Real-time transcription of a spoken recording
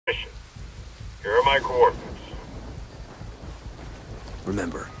my coordinates.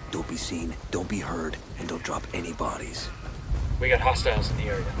 Remember, don't be seen, don't be heard, and don't drop any bodies. We got hostiles in the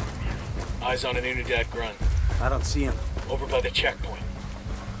area. Eyes on an Unidad grunt. I don't see him. Over by the checkpoint.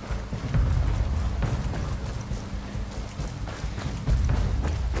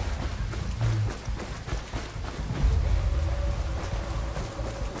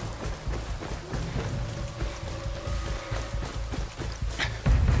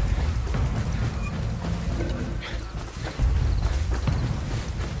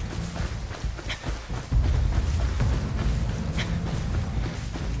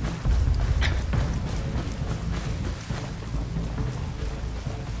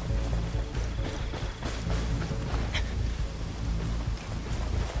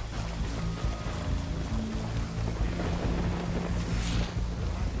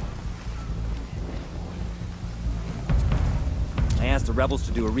 I asked the rebels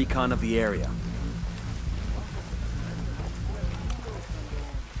to do a recon of the area.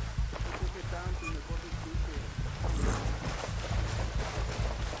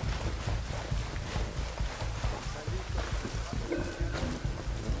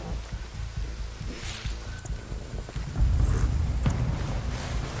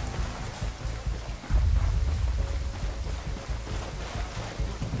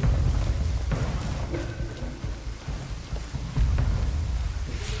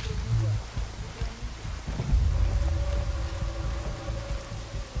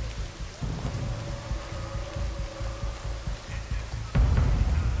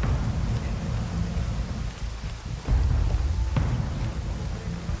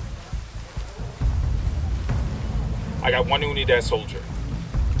 I got one Unidad soldier.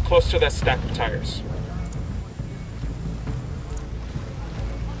 Close to that stack of tires.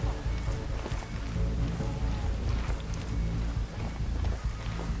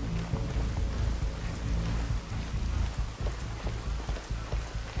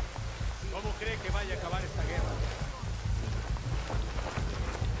 ¿Cómo cree que vaya a acabar esta guerra?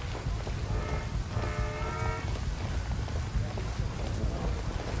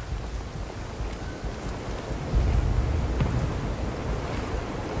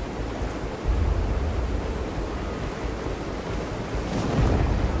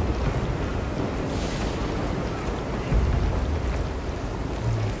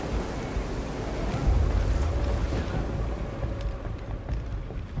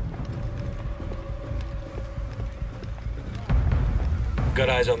 Got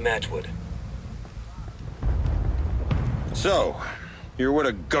eyes on Matchwood. So, you're what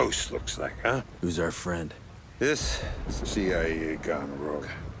a ghost looks like, huh? Who's our friend? This is the CIA gone rogue.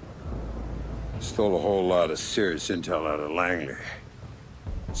 Stole a whole lot of serious intel out of Langley.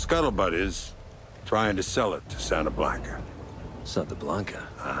 Scuttlebutt is trying to sell it to Santa Blanca. Santa Blanca?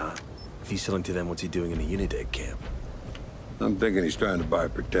 Uh-huh. If he's selling to them, what's he doing in a Unidad camp? I'm thinking he's trying to buy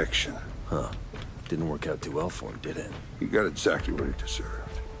protection. Huh. Didn't work out too well for him, did it? He got exactly what he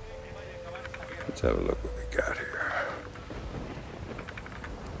deserved. Let's have a look what we got here.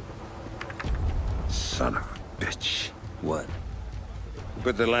 Son of a bitch. What?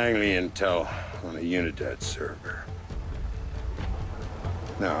 Put the Langley intel on a Unidad server.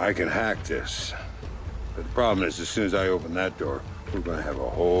 Now, I can hack this. But the problem is, as soon as I open that door, we're gonna have a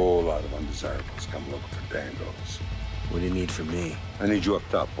whole lot of undesirables come looking for Dangos. What do you need from me? I need you up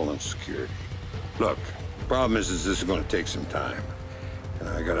top pulling security. Look, the problem is this is gonna take some time. And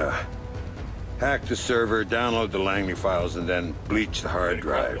I gotta hack the server, download the Langley files, and then bleach the hard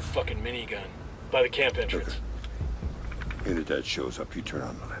Grab a drive. fucking minigun by the camp entrance. Unidad shows up, you turn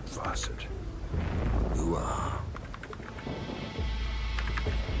on the lead faucet. Ooh-ah.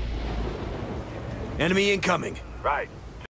 Enemy incoming. Right.